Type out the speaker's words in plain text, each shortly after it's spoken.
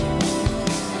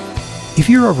If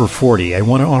you're over 40, I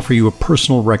want to offer you a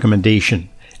personal recommendation.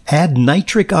 Add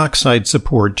nitric oxide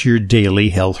support to your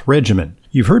daily health regimen.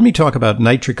 You've heard me talk about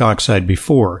nitric oxide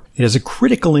before. It has a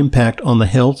critical impact on the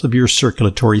health of your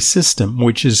circulatory system,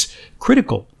 which is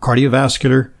critical: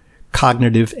 cardiovascular,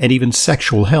 cognitive, and even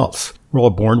sexual health. We're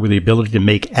all born with the ability to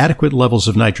make adequate levels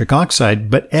of nitric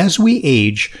oxide, but as we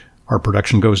age, our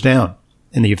production goes down,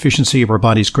 and the efficiency of our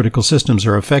body's critical systems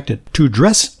are affected. To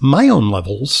address my own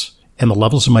levels and the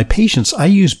levels of my patients, I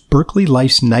use Berkeley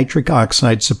Life's nitric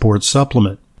oxide support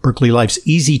supplement. Berkeley Life's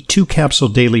easy 2-capsule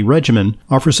daily regimen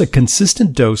offers a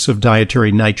consistent dose of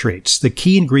dietary nitrates, the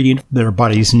key ingredient that our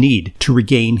bodies need to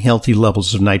regain healthy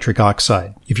levels of nitric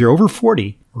oxide. If you're over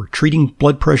 40 or treating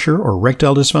blood pressure or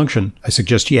erectile dysfunction, I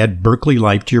suggest you add Berkeley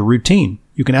Life to your routine.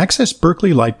 You can access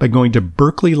Berkeley Life by going to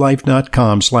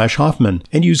berkeleylife.com/Hoffman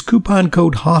and use coupon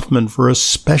code Hoffman for a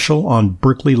special on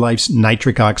Berkeley Life's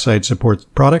nitric oxide support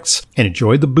products and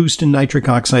enjoy the boost in nitric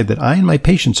oxide that I and my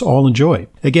patients all enjoy.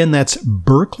 Again, that's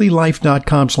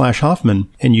berkeleylife.com/Hoffman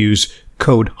and use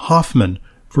code Hoffman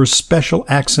for special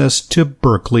access to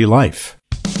Berkeley Life.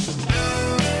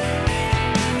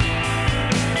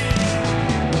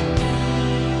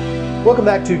 Welcome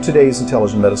back to today's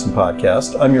Intelligent Medicine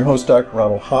Podcast. I'm your host, Dr.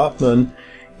 Ronald Hoffman,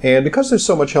 and because there's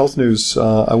so much health news,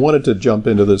 I wanted to jump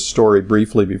into this story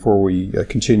briefly before we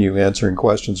continue answering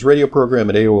questions. Radio program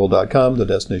at AOL.com, the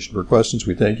destination for questions.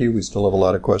 We thank you. We still have a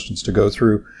lot of questions to go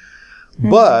through.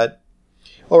 But,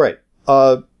 all right,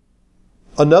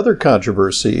 another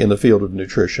controversy in the field of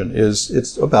nutrition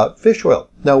it's about fish oil.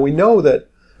 Now, we know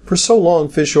that for so long,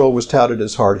 fish oil was touted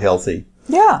as heart healthy.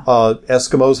 Yeah.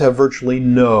 Eskimos have virtually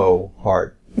no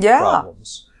heart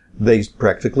problems. They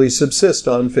practically subsist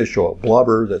on fish oil,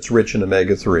 blubber that's rich in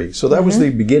omega-3. So that was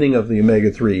the beginning of the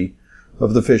omega-3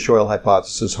 of the fish oil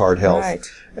hypothesis, heart health. Right.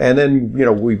 And then,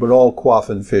 we would all quaff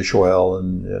in fish oil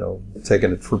and,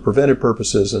 taking it for preventive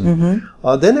purposes. And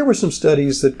then there were some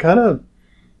studies that kind of,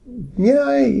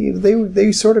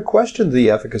 they sort of questioned the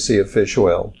efficacy of fish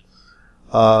oil.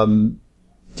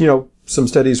 Some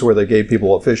studies where they gave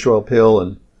people a fish oil pill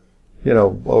and,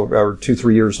 over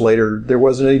 2-3 years later, there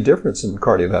wasn't any difference in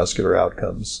cardiovascular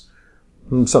outcomes.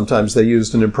 And sometimes they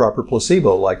used an improper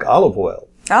placebo like olive oil.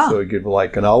 So you give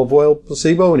like an olive oil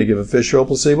placebo and you give a fish oil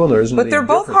placebo and there isn't any difference.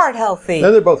 But they're both heart healthy.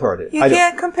 No, they're both heart healthy. You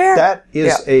can't compare. That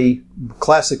is a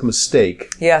classic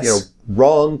mistake. Yes.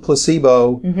 Wrong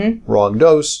placebo, wrong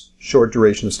dose, short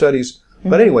duration of studies.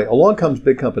 But anyway, along comes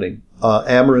big company,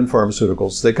 Amarin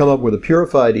Pharmaceuticals. They come up with a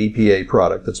purified EPA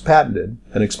product that's patented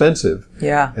and expensive.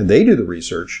 Yeah. And they do the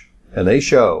research, and they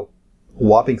show a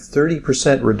whopping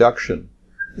 30% reduction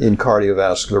in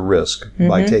cardiovascular risk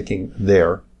by taking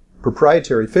their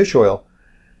proprietary fish oil.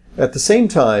 At the same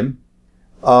time,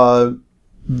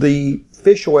 the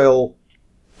fish oil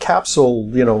capsule,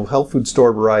 health food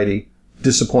store variety,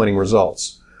 disappointing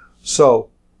results. So,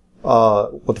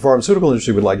 what the pharmaceutical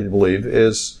industry would like you to believe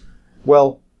is,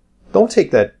 don't take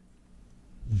that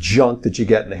junk that you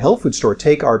get in a health food store.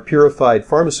 Take our purified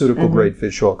pharmaceutical-grade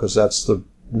fish oil, because that's the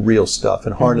real stuff,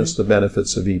 and harness the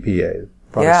benefits of EPA. The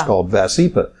product's called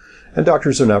Vasipa. And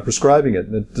doctors are now prescribing it,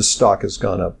 and the stock has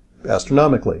gone up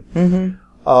astronomically.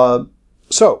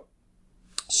 So,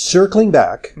 circling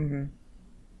back,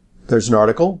 there's an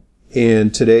article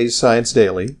in today's Science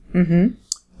Daily.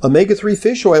 Omega-3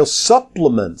 fish oil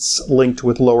supplements linked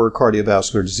with lower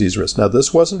cardiovascular disease risk. Now,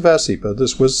 this wasn't Vasipa.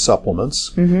 This was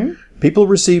supplements. People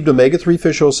received omega-3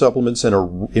 fish oil supplements in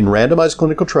randomized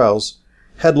clinical trials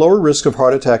had lower risk of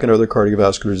heart attack and other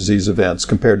cardiovascular disease events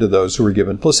compared to those who were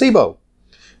given placebo.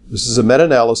 This is a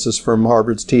meta-analysis from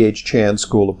Harvard's T.H. Chan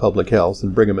School of Public Health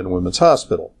and Brigham and Women's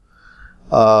Hospital.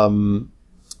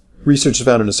 Research has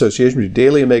found an association between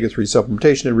daily omega-3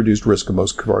 supplementation and reduced risk of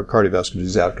most cardiovascular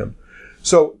disease outcome.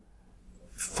 So,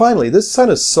 finally, this kind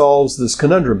of solves this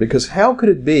conundrum, because how could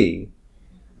it be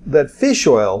that fish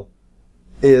oil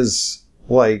is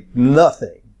like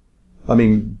nothing? I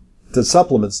mean, the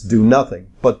supplements do nothing,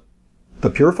 but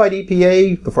the purified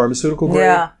EPA, the pharmaceutical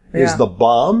grade, is the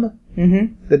bomb?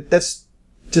 That's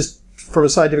just, from a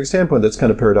scientific standpoint, that's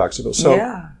kind of paradoxical. So,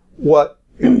 what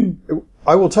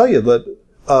I will tell you that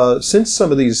since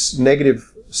some of these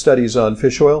negative studies on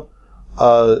fish oil,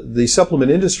 the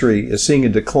supplement industry is seeing a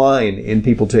decline in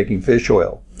people taking fish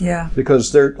oil.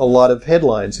 Because there are a lot of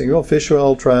headlines saying, fish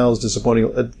oil trials disappointing.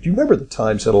 Do you remember the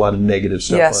Times had a lot of negative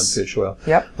stuff on fish oil?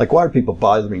 Like, why are people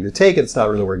bothering to take it? It's not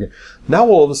really working. Now,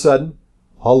 all of a sudden,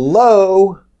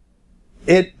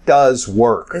 it does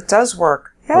work. It does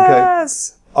work.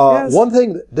 Yes. Okay. One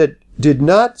thing that did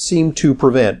not seem to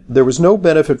prevent, there was no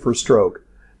benefit for stroke.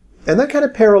 And that kind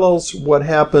of parallels what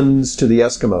happens to the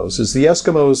Eskimos, is the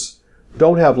Eskimos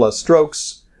don't have less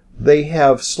strokes. They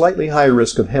have slightly higher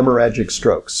risk of hemorrhagic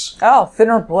strokes. Oh,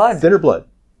 thinner blood. Thinner blood.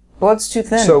 Blood's too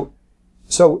thin.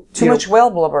 So too much whale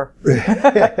blubber.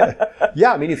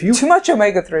 Yeah, I mean, if you Too much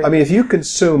omega-3. I mean, if you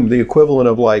consume the equivalent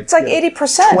of it's like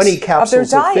 80% 20 of their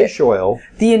capsules of diet. fish oil,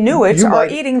 The Inuits you are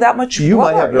might- eating that much you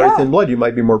blubber. might have very thin blood. You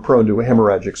might be more prone to a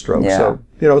hemorrhagic stroke. Yeah. So,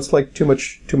 it's like too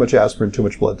much aspirin, too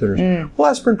much blood thinners. Well,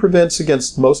 aspirin prevents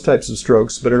against most types of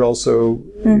strokes, but it also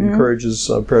encourages,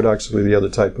 paradoxically, the other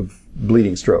type of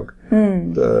bleeding stroke.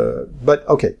 But,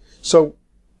 okay. So,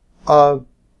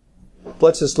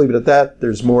 let's just leave it at that.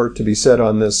 There's more to be said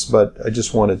on this, but I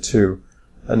just wanted to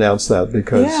announce that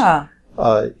because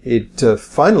it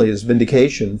finally is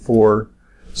vindication for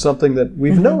something that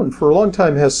we've known for a long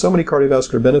time has so many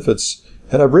cardiovascular benefits,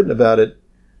 and I've written about it,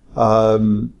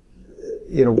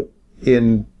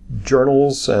 in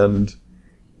journals and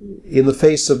in the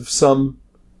face of some,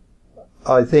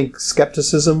 I think,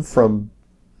 skepticism from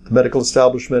the medical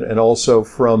establishment and also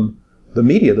from the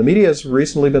media. The media has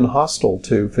recently been hostile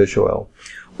to fish oil.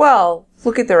 Well,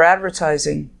 look at their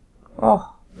advertising.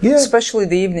 Oh, Yeah. especially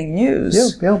the evening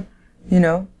news. Yeah.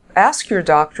 Ask your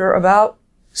doctor about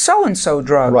so-and-so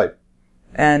drug. Right.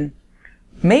 And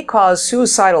may cause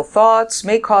suicidal thoughts,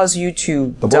 may cause you to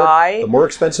die. The more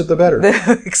expensive, the better.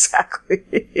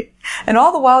 Exactly. And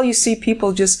all the while you see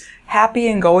people just happy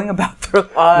and going about their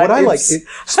lives. What I like,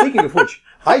 speaking of which,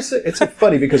 it's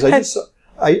funny because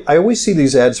I always see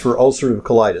these ads for ulcerative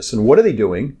colitis, and what are they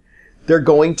doing? They're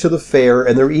going to the fair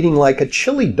and they're eating like a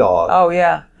chili dog. Oh,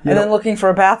 yeah. And then looking for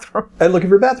a bathroom. And looking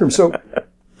for a bathroom. So,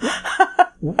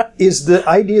 is the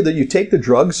idea that you take the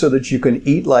drug so that you can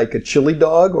eat like a chili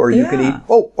dog, or you can eat,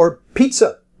 or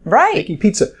pizza. Right. Making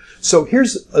pizza. So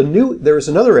there's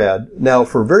another ad now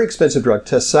for a very expensive drug,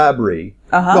 Tysabri.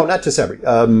 No, not Tysabri.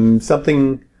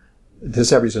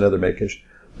 Tysabri is another medication.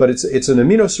 But it's an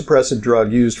immunosuppressive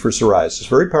drug used for psoriasis.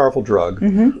 Very powerful drug.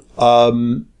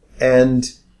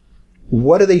 And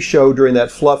what do they show during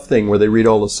that fluff thing where they read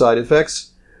all the side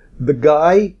effects? The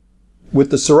guy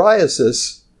with the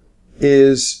psoriasis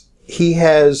he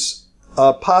has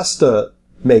a pasta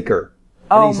maker.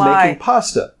 And he's making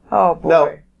pasta. Oh, boy.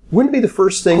 Now, wouldn't it be the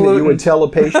first thing that you would tell a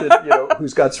patient,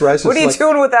 who's got psoriasis? What are you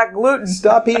doing with that gluten?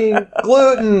 Stop eating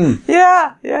gluten.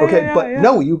 Yeah. Okay, but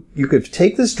no, you could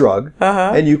take this drug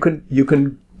and you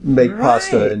can make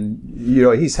pasta, and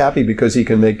he's happy because he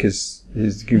can make use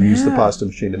the pasta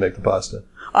machine to make the pasta.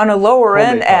 On a lower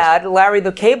end ad, Larry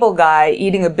the Cable Guy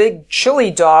eating a big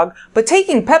chili dog, but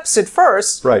taking Pepsid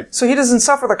first, right? So he doesn't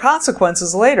suffer the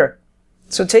consequences later.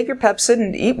 So take your Pepsid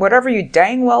and eat whatever you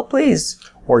dang well please.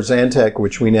 Or Zantac,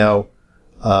 which we now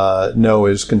know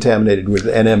is contaminated with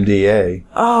NMDA.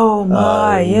 Oh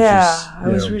my, I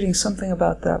was reading something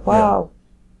about that. Wow.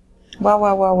 Yeah.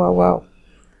 Wow.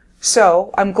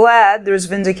 So I'm glad there's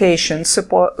vindication.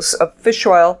 Fish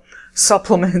oil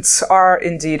supplements are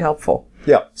indeed helpful.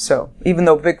 Yeah. So even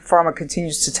though Big Pharma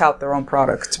continues to tout their own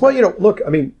product. Well, look, I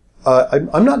mean,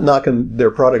 I'm not knocking their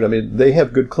product. I mean, they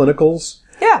have good clinicals.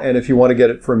 Yeah. And if you want to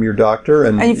get it from your doctor,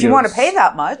 and if you want to pay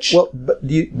that much, well, but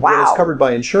when it's covered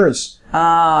by insurance.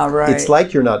 Ah, right. It's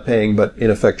like you're not paying, but in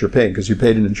effect you're paying because you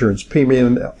paid an insurance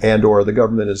premium, and/or the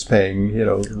government is paying.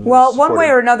 Well, one way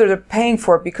or another, they're paying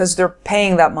for it because they're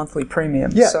paying that monthly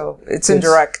premium. Yeah. So it's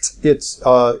indirect. It's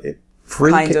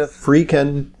free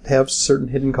can have certain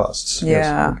hidden costs.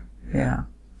 Yeah. Yes. Yeah.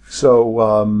 So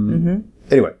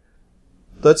anyway,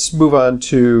 let's move on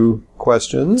to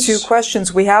questions. 2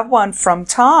 questions. We have one from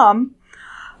Tom.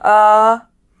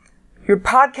 Your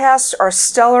podcasts are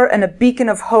stellar and a beacon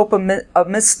of hope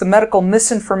amidst the medical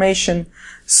misinformation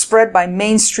spread by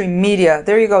mainstream media.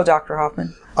 There you go, Dr.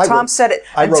 Hoffman. Tom said it.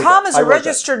 And Tom is a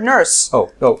registered nurse.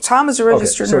 Oh. Tom is a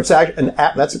registered nurse. So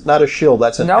that's not a shill.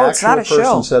 That's an actual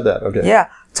person said that. Okay. Yeah.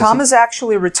 Tom is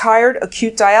actually a retired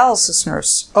acute dialysis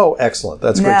nurse. Oh, excellent.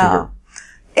 That's great to hear.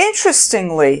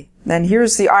 Interestingly, then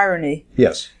here's the irony.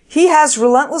 Yes. He has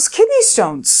relentless kidney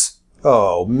stones.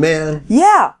 Oh, man.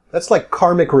 Yeah. That's like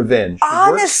karmic revenge.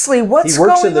 Honestly, what's going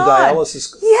on? He works in the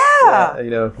dialysis.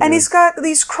 Yeah. And he's got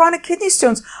these chronic kidney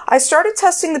stones. I started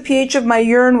testing the pH of my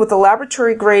urine with a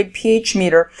laboratory-grade pH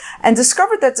meter and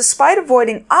discovered that despite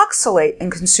avoiding oxalate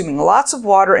and consuming lots of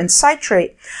water and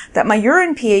citrate, that my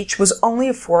urine pH was only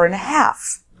a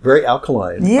 4.5. Very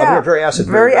alkaline. Yeah. Very acid.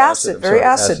 Very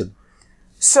acid.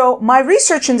 So my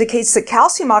research indicates that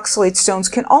calcium oxalate stones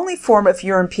can only form if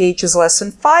urine pH is less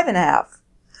than 5.5.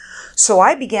 So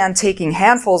I began taking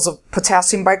handfuls of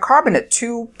potassium bicarbonate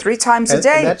 2-3 times a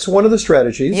day. And that's one of the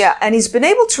strategies. Yeah, and he's been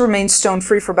able to remain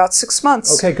stone-free for about 6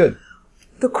 months. Okay, good.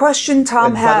 The question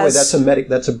Tom has... By the way,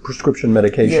 that's a prescription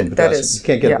medication. Yeah, that is. You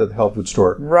can't get it at the health food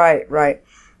store. Right.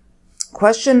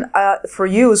 Question for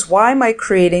you is, why am I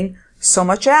creating so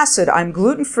much acid? I'm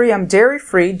gluten-free, I'm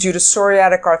dairy-free due to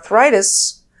psoriatic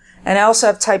arthritis, and I also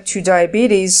have type 2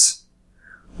 diabetes.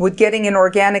 Would getting an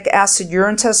organic acid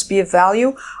urine test be of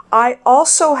value? I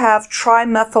also have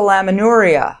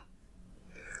trimethylaminuria.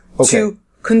 Okay. To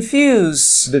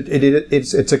confuse.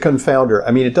 It's a confounder.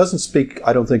 I mean, it doesn't speak,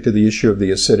 I don't think, to the issue of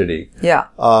the acidity. Yeah.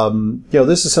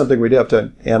 This is something we'd have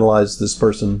to analyze this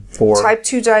person for. Type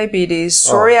 2 diabetes,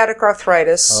 psoriatic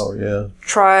arthritis. Oh, yeah.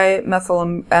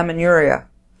 Trimethylaminuria.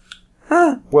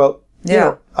 Huh. Well,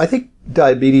 Yeah. I think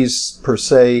diabetes per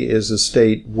se is a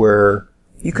state where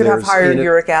You could have higher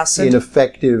uric acid.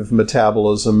 Ineffective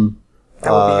metabolism.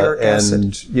 That would be uric acid.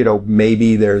 And,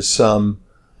 maybe there's some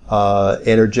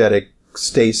energetic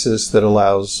stasis that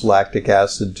allows lactic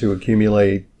acid to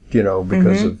accumulate,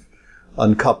 because of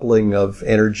uncoupling of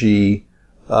energy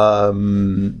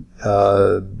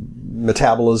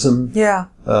metabolism. Yeah.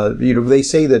 They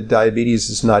say that diabetes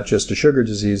is not just a sugar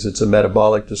disease, it's a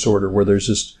metabolic disorder where there's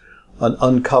just an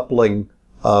uncoupling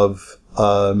of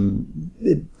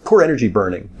poor energy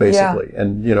burning, basically. Yeah.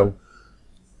 And,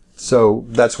 so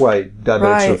that's why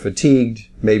diabetics are fatigued.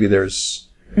 Maybe there's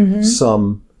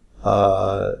some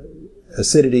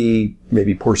acidity,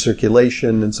 maybe poor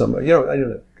circulation, and some, I don't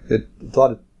know. A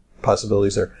lot of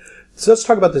possibilities there. So let's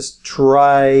talk about this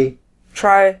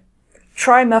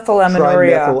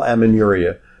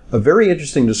trimethylaminuria. A very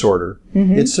interesting disorder.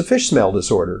 It's a fish smell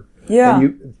disorder. Yeah.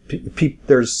 And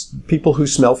there's people who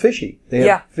smell fishy. They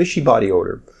have fishy body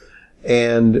odor.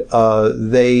 And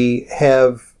they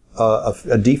have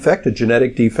a defect, a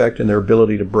genetic defect in their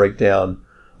ability to break down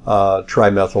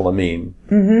trimethylamine,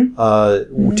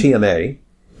 TMA,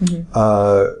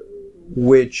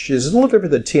 which is a little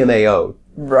different than TMAO.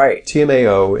 Right.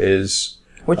 TMAO is...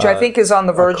 Which I think is on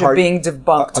the verge of being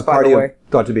debunked, by the way.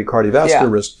 Thought to be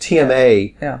cardiovascular risk.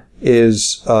 TMA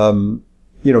is, if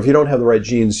you don't have the right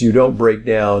genes, you don't break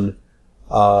down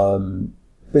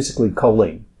basically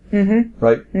choline.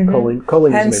 Right?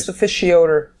 Choline Hence is the fishy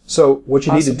odor. So what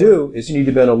you need to do is you need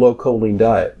to be on a low choline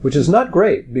diet, which is not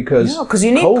great because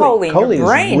you need choline. Choline your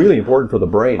brain is really important for the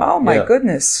brain. Oh my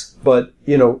goodness! But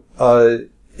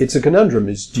it's a conundrum: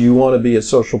 do you want to be a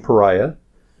social pariah?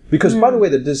 Because by the way,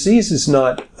 the disease is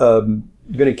not going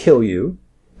to kill you,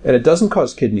 and it doesn't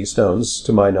cause kidney stones,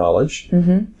 to my knowledge,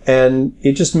 and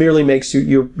it just merely makes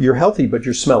you're healthy, but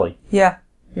you're smelly. Yeah,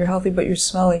 you're healthy, but you're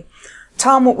smelly.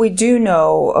 Tom, what we do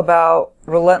know about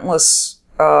relentless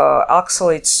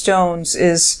oxalate stones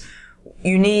is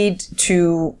you need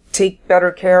to take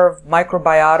better care of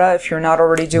microbiota if you're not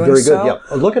already doing so. Very good,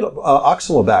 yeah. Look at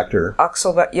Oxalobacter.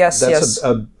 Yes. That's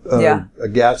a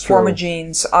gastro...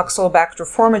 Formigenes. Oxalobacter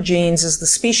formigenes is the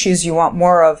species you want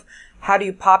more of. How do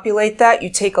you populate that?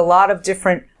 You take a lot of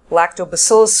different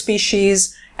lactobacillus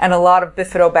species and a lot of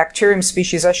bifidobacterium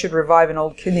species. I should revive an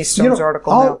old kidney stones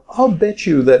article now. I'll bet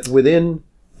you that within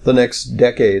the next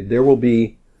decade there will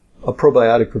be a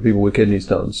probiotic for people with kidney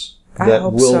stones. I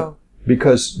hope so.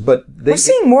 But we're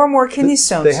seeing more and more kidney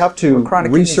stones. They have to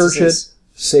research it,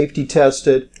 safety test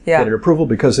it, get an approval,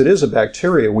 because it is a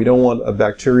bacteria. We don't want a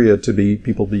bacteria to be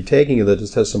people be taking it that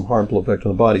just has some harmful effect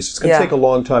on the body. So it's going to take a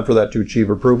long time for that to achieve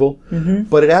approval.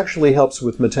 But it actually helps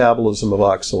with metabolism of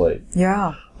oxalate.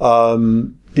 Yeah.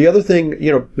 The other thing,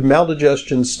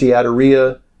 maldigestion,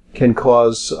 steatorrhea can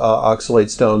cause oxalate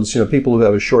stones. People who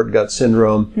have a short gut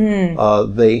syndrome,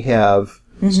 they have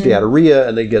steatorrhea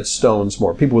and they get stones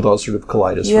more. People with ulcerative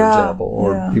colitis, for example,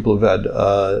 or people who've had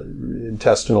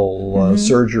intestinal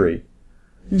surgery.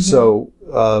 So,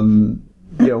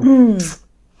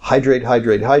 hydrate.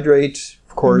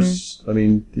 Of course, I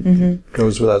mean, it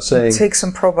goes without saying. Take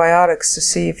some probiotics to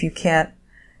see if you can't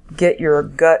get your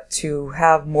gut to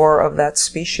have more of that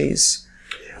species.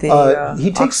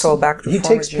 He takes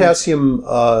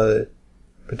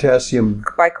potassium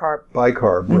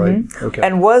bicarb, right? Okay.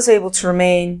 And was able to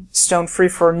remain stone-free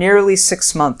for nearly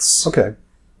 6 months. Okay.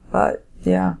 But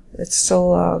yeah, it's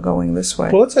still going this way.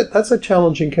 Well, that's a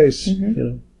challenging case,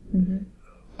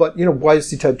 But why is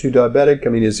he type 2 diabetic? I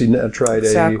mean, has he tried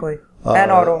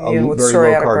and autoimmune with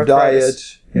very low carb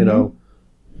arthritis.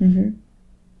 diet?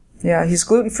 Yeah, he's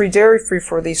gluten-free, dairy-free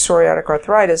for the psoriatic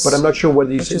arthritis. But I'm not sure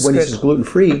when he says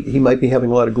gluten-free, he might be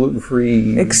having a lot of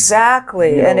gluten-free...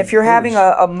 Exactly. And if you're having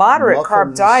a moderate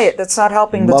carb diet, that's not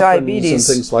helping the diabetes.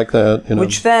 And things like that.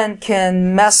 Which then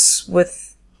can mess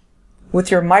with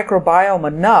your microbiome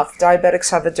enough.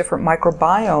 Diabetics have a different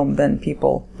microbiome than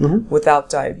people without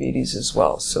diabetes as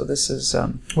well. So this is...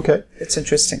 okay. It's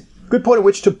interesting. Good point at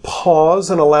which to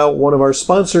pause and allow one of our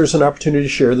sponsors an opportunity to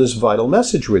share this vital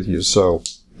message with you. So...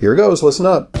 here goes. Listen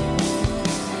up.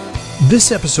 This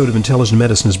episode of Intelligent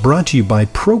Medicine is brought to you by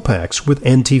Propax with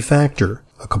NT Factor,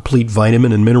 a complete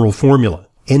vitamin and mineral formula.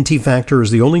 NT Factor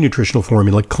is the only nutritional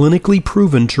formula clinically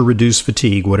proven to reduce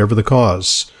fatigue, whatever the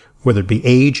cause, whether it be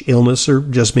age, illness, or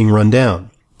just being run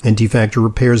down. NT Factor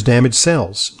repairs damaged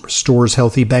cells, restores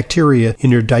healthy bacteria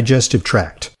in your digestive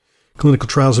tract. Clinical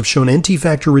trials have shown NT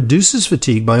Factor reduces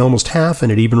fatigue by almost half,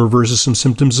 and it even reverses some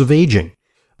symptoms of aging.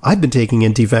 I've been taking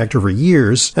NT Factor for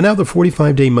years, and now the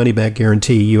 45-day money-back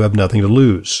guarantee, you have nothing to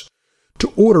lose.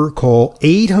 To order, call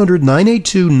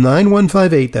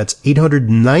 800-982-9158. That's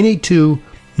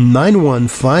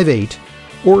 800-982-9158.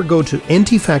 Or go to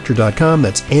ntfactor.com.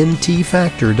 That's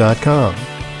ntfactor.com.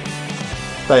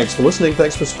 Thanks for listening.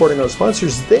 Thanks for supporting our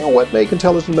sponsors. They are what make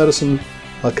Intelligent Medicine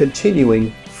a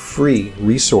continuing free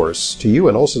resource to you.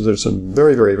 And also there's some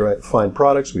very, very fine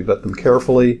products. We vet them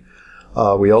carefully.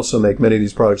 We also make many of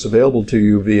these products available to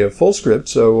you via FullScript,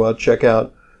 so check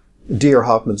out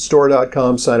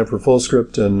drhoffmanstore.com, sign up for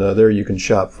FullScript, and there you can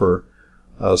shop for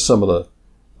some of the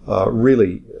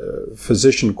really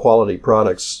physician-quality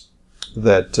products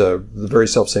that, the very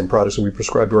self-same products that we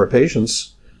prescribe to our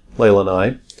patients, Layla and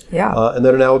I, and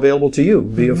that are now available to you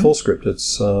via FullScript.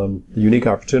 It's a unique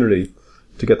opportunity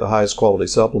to get the highest quality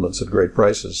supplements at great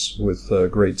prices with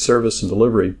great service and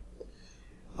delivery.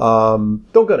 Don't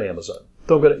go to Amazon.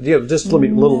 Don't go to, just let me,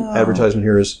 little advertisement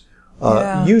here is,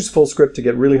 use FullScript to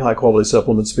get really high quality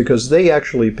supplements because they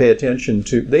actually pay attention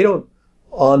to, they don't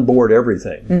onboard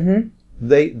everything.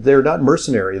 Mm-hmm. They're not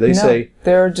mercenary. They say,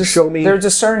 they're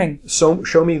discerning.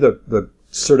 Show me the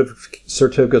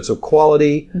certificates of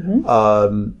quality. Mm-hmm.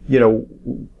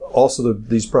 Also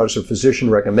these products are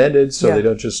physician recommended, so they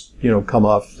don't just, come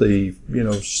off the,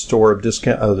 store of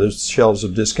discount, the shelves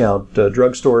of discount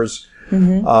drugstores.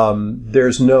 Mm-hmm.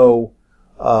 There's no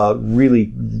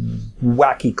really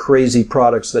wacky, crazy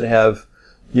products that have,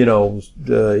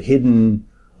 hidden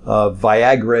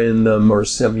Viagra in them, or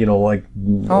some, or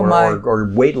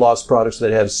weight loss products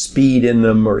that have speed in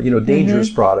them, or dangerous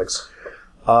products.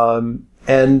 And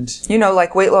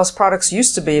like weight loss products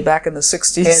used to be back in the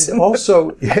 60s. And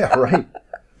also,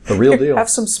 the real deal. Have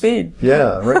some speed.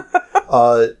 Yeah, right.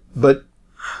 But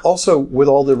also, with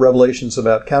all the revelations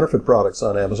about counterfeit products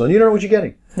on Amazon, you don't know what you're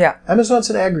getting. Yeah. Amazon's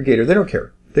an aggregator. They don't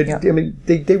care. They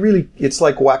really, it's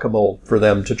like whack-a-mole for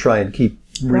them to try and keep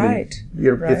really,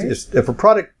 if a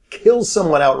product kills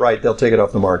someone outright, they'll take it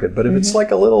off the market. But if it's like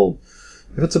if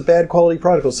it's a bad quality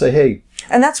product, they'll say, hey.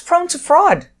 And that's prone to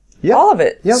fraud. Yep. All of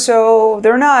it. Yep. So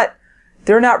they're not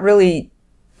really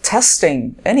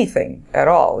testing anything at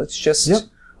all. It's just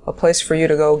a place for you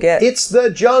to go get. It's the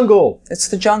jungle. It's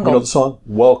the jungle. You know the song?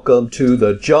 Welcome to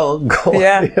the jungle.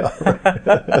 Yeah.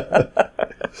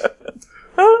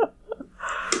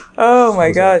 Oh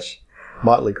my gosh.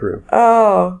 Motley Crue.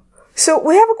 Oh. So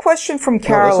we have a question from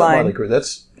Caroline. No,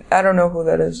 that's not Motley Crue. I don't know who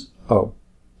that is. Oh.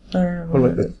 I don't know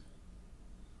who that is.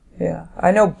 Yeah.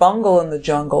 I know Bungle in the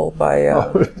Jungle by...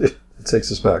 it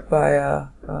takes us back.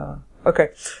 Okay.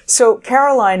 So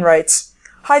Caroline writes,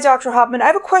 Hi, Dr. Hoffman. I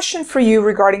have a question for you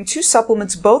regarding two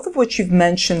supplements, both of which you've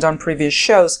mentioned on previous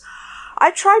shows.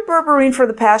 I tried berberine for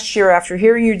the past year after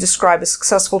hearing you describe a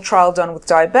successful trial done with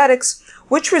diabetics,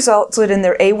 which resulted in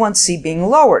their A1C being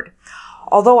lowered.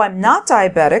 Although I'm not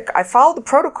diabetic, I followed the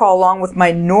protocol along with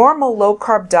my normal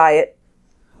low-carb diet,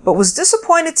 but was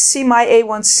disappointed to see my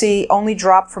A1C only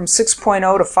drop from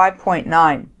 6.0 to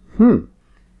 5.9.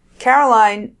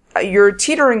 Caroline, you're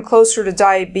teetering closer to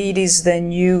diabetes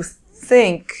than you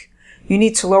think. You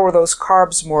need to lower those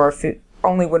carbs more if it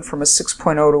only went from a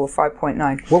 6.0 to a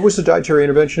 5.9. What was the dietary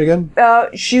intervention again?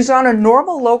 She's on a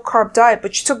normal low-carb diet,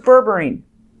 but she took berberine.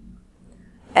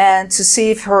 And to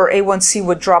see if her A1C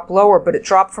would drop lower, but it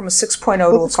dropped from a 6.0 to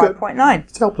a 5.9.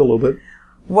 It's helped a little bit.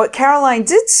 What Caroline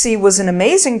did see was an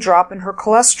amazing drop in her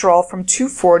cholesterol from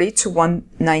 240 to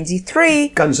 193.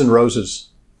 Guns N' Roses.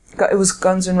 It was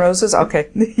Guns N' Roses? Okay.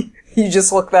 You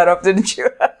just looked that up, didn't you?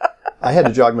 I had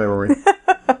to jog my memory.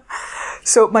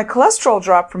 So my cholesterol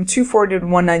dropped from 240 to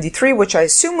 193, which I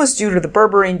assume was due to the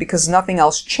berberine because nothing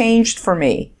else changed for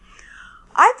me.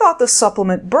 I thought the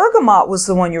supplement bergamot was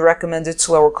the one you recommended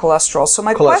to lower cholesterol. So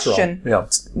my question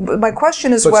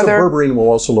is whether... So berberine will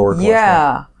also lower cholesterol.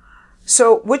 Yeah.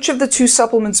 So which of the two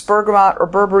supplements, bergamot or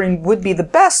berberine, would be the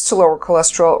best to lower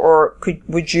cholesterol, or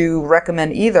would you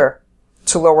recommend either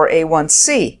to lower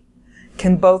A1C?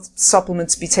 Can both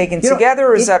supplements be taken together,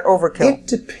 or is that overkill? It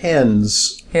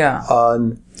depends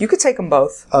on... You could take them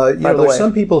both, by the way. There's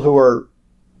some people who are...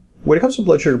 When it comes to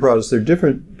blood sugar products, they're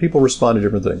different. People respond to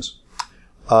different things.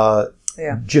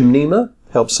 Gymnema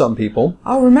helps some people.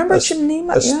 Oh, remember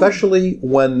gymnema? Especially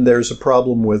when there's a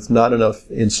problem with not enough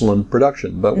insulin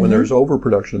production. But when there's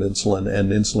overproduction of insulin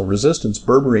and insulin resistance,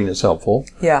 berberine is helpful.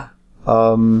 Yeah.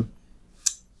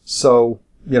 So,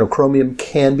 chromium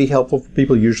can be helpful for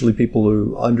people, usually people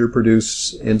who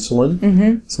underproduce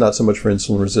insulin. It's not so much for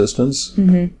insulin resistance.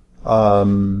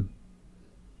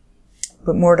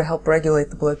 But more to help regulate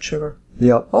the blood sugar.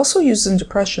 Yeah. Also used in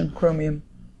depression, chromium.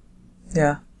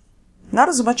 Yeah. Not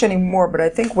as much anymore, but I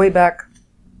think way back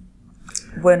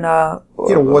when,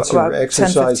 what's her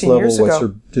exercise 10,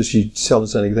 level? Does she tell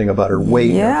us anything about her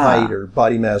weight or height or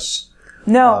body mass?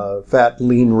 No. Fat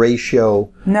lean ratio?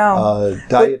 No.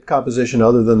 Diet composition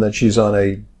other than that she's on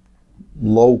a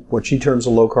what she terms a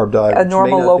low carb diet. A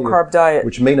normal low carb diet.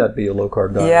 Which may not be a low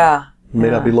carb diet. Yeah. May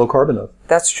not be low carb enough.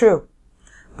 That's true.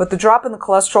 But the drop in the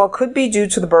cholesterol could be due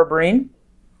to the berberine.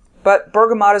 But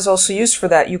bergamot is also used for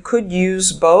that. You could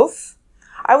use both.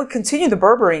 I would continue the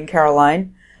berberine,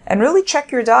 Caroline, and really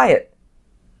check your diet.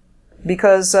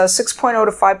 Because 6.0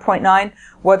 to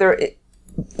 5.9,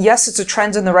 yes, it's a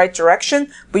trend in the right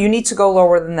direction, but you need to go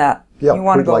lower than that. Yeah, you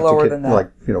want to go lower than that.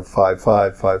 Like, 5.5,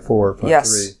 5.4,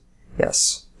 5.3.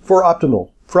 Yes. For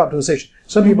optimization.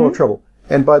 Some people have trouble.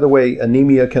 And by the way,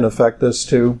 anemia can affect this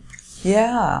too.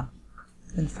 Yeah.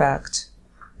 In fact,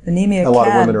 anemia A lot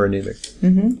of women are anemic.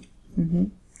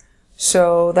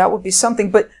 So that would be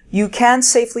something. But you can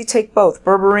safely take both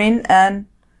berberine and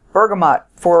bergamot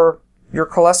for your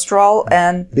cholesterol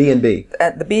and B&B.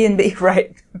 The B&B,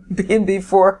 right? B&B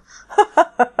for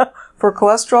for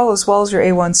cholesterol as well as your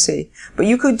A1C. But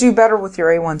you could do better with your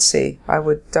A1C. I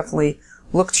would definitely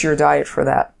look to your diet for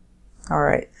that. All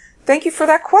right. Thank you for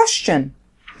that question.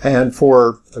 And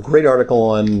for a great article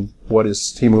on what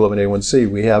is hemoglobin A1C,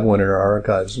 we have one in our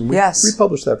archives. And we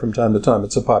republish that from time to time.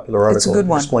 It's a popular article. It's a good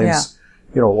one. It explains,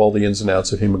 all the ins and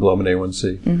outs of hemoglobin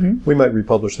A1C. We might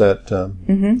republish that,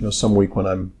 some week when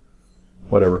I'm,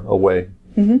 away.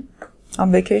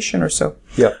 On vacation or so.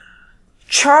 Yeah.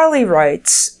 Charlie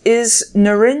writes, is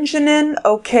naringenin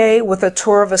okay with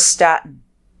atorvastatin?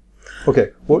 Okay.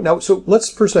 Well, now, so let's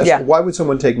first ask, why would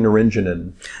someone take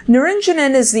naringenin?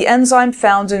 Naringenin is the enzyme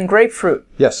found in grapefruit.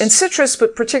 Yes. In citrus,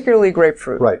 but particularly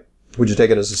grapefruit. Right. Would you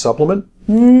take it as a supplement?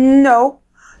 No.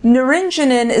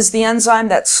 Naringenin is the enzyme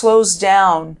that slows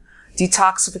down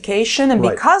detoxification, and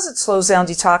because it slows down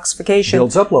detoxification,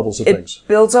 builds up levels of things. It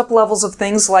builds up levels of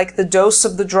things like the dose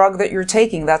of the drug that you're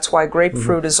taking. That's why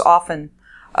grapefruit is often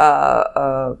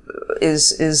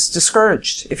is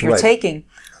discouraged if you're taking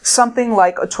something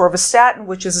like atorvastatin,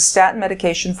 which is a statin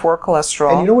medication for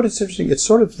cholesterol. And you know what? It's interesting. It's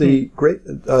sort of the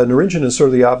naringenin is sort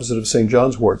of the opposite of St.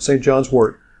 John's wort. St. John's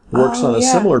wort works on a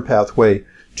similar pathway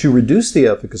to reduce the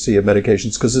efficacy of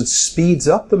medications because it speeds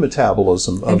up the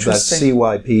metabolism of that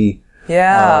CYP.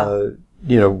 Yeah.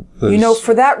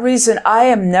 For that reason, I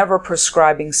am never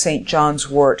prescribing St. John's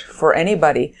wort for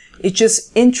anybody. It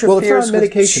just interferes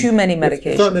with too many medications.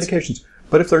 If they're not medications.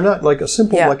 But if they're not, like a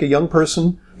simple, like a young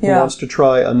person who wants to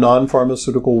try a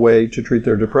non-pharmaceutical way to treat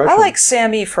their depression. I like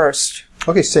SAMe first.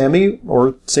 Okay, SAMe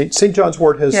or St. John's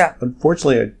wort has,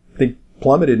 unfortunately, I think,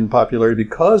 plummeted in popularity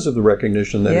because of the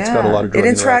recognition that it's got a lot of drug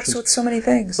interactions. It interacts with so many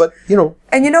things. But,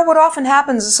 And what often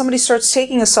happens is somebody starts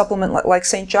taking a supplement like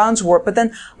St. John's wort, but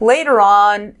then later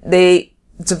on they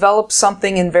develop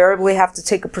something, invariably have to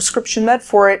take a prescription med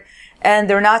for it, and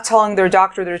they're not telling their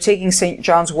doctor they're taking St.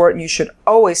 John's wort, and you should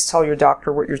always tell your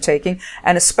doctor what you're taking,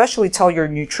 and especially tell your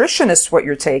nutritionist what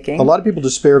you're taking. A lot of people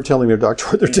despair of telling their doctor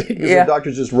what they're taking because their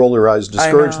doctors just roll their eyes,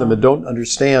 discourage them, and don't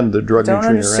understand the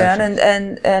drug-nutrient interaction.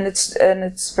 and it's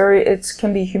it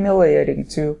can be humiliating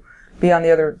to be on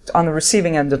the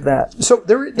receiving end of that. So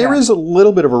there is a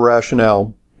little bit of a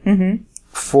rationale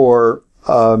for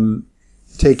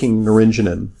taking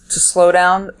naringenin to slow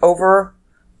down over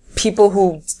people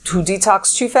who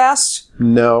detox too fast?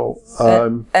 No.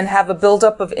 And have a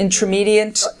buildup of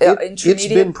intermediate It's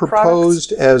been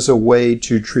proposed as a way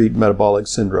to treat metabolic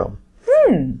syndrome.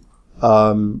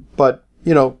 But,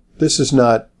 this is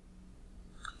not...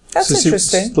 That's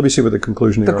interesting. Let me see what the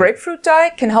conclusion is. The grapefruit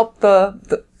diet can help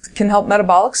can help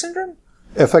metabolic syndrome?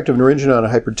 Effect of naringenin on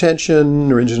hypertension.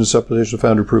 Naringenin supplementation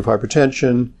found to improve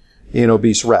hypertension in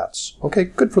obese rats. Okay,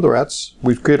 good for the rats.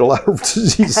 We've created a lot of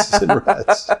diseases in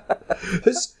rats.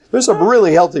 There's some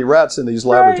really healthy rats in these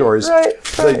laboratories.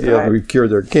 We've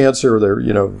cured their cancer.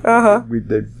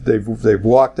 They've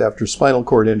walked after spinal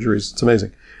cord injuries. It's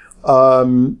amazing.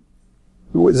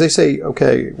 They say,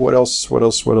 okay, what else?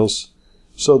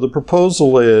 So the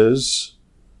proposal is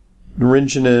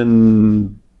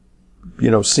naringenin,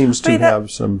 seems to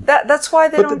have some... That's why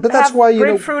they don't have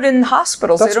grapefruit in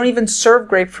hospitals. They don't even serve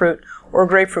grapefruit or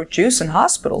grapefruit juice in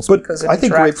hospitals But because it I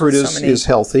think interacts grapefruit with so many. is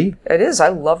healthy. It is. I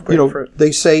love grapefruit.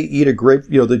 They say eat a the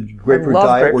grapefruit love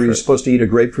diet where grapefruit. you're supposed to eat a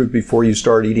grapefruit before you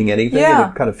start eating anything, Yeah.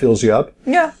 and it kind of fills you up.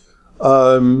 Yeah.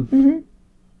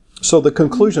 So the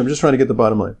conclusion, I'm just trying to get the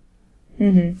bottom line.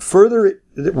 Further,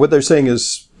 what they're saying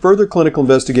is further clinical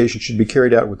investigation should be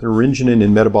carried out with originin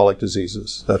in metabolic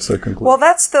diseases. That's the conclusion. Well,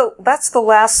 that's the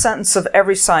last sentence of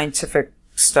every scientific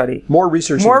study. More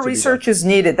research. More research is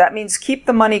needed. That means keep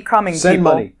the money coming, Send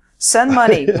people. money. Send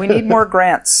money. We need more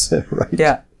grants. Right.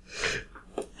 Yeah.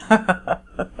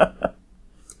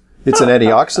 It's an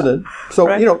antioxidant. So,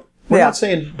 Right. we're Yeah. not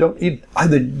saying don't eat.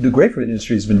 The grapefruit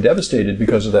industry has been devastated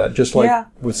because of that, just like Yeah.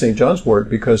 with St. John's wort,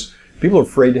 because people are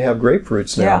afraid to have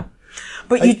grapefruits now. Yeah.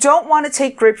 But you don't want to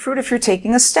take grapefruit if you're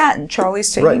taking a statin. Charlie's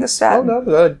taking Right. a statin. Oh,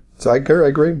 no, I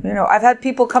agree. I've had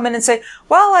people come in and say,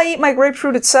 well, I eat my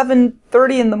grapefruit at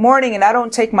 7:30 in the morning and I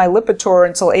don't take my Lipitor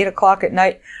until 8 o'clock at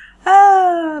night.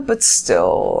 But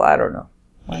still, I don't know.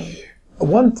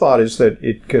 One thought is that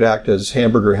it could act as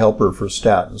hamburger helper for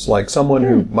statins, like someone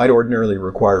who might ordinarily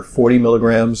require 40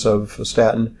 milligrams of a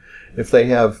statin, if they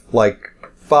have like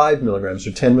 5 milligrams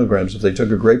or 10 milligrams, if they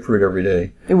took a grapefruit every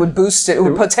day. It would boost it. It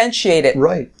would potentiate it.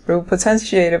 Right. It would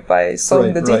potentiate it by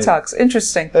slowing the Right. detox.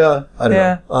 Interesting. I don't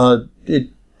Yeah. know.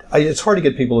 It's hard to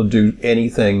get people to do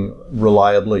anything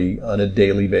reliably on a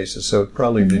daily basis, so it'd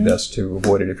probably be best to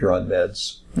avoid it if you're on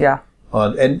meds. Yeah.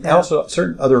 Also,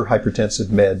 certain other hypertensive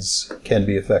meds can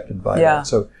be affected by Yeah. that.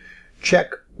 So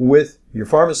check with your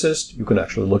pharmacist. You can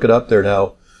actually look it up there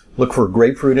now. Look for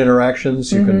grapefruit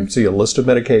interactions. You can see a list of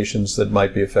medications that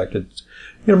might be affected.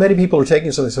 Many people are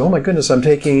taking something and say, oh my goodness, I'm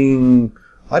taking,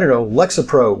 I don't know,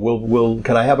 Lexapro.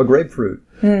 Can I have a grapefruit?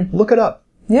 Look it up.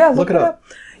 Yeah, look it up.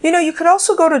 You could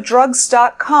also go to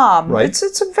drugs.com. Right.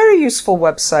 It's a very useful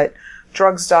website,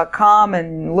 drugs.com,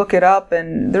 and look it up,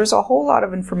 and there's a whole lot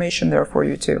of information there for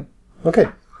you, too. Okay.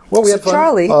 Well, we had fun.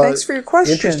 Charlie, thanks for your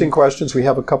question. Interesting questions. We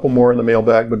have a couple more in the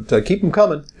mailbag, but keep them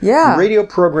coming. Yeah. Radio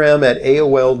program at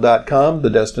AOL.com, the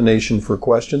destination for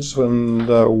questions, and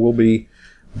we'll be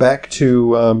back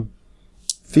to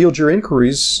field your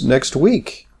inquiries next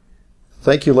week.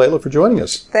 Thank you, Layla, for joining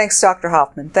us. Thanks, Dr.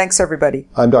 Hoffman. Thanks, everybody.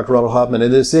 I'm Dr. Ronald Hoffman,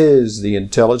 and this is the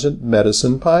Intelligent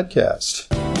Medicine Podcast.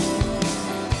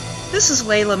 This is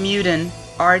Layla Muden,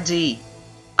 RD.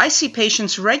 I see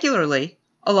patients regularly,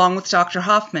 along with Dr.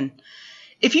 Hoffman.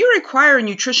 If you require a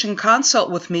nutrition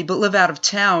consult with me but live out of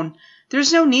town,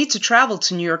 there's no need to travel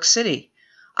to New York City.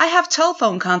 I have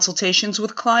telephone consultations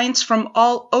with clients from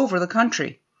all over the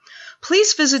country.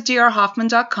 Please visit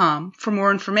drhoffman.com for more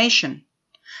information.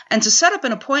 And to set up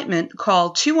an appointment,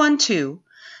 call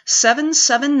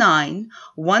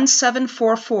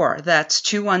 212-779-1744. That's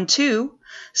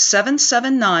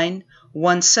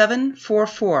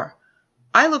 212-779-1744.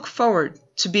 I look forward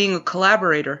to being a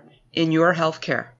collaborator in your healthcare.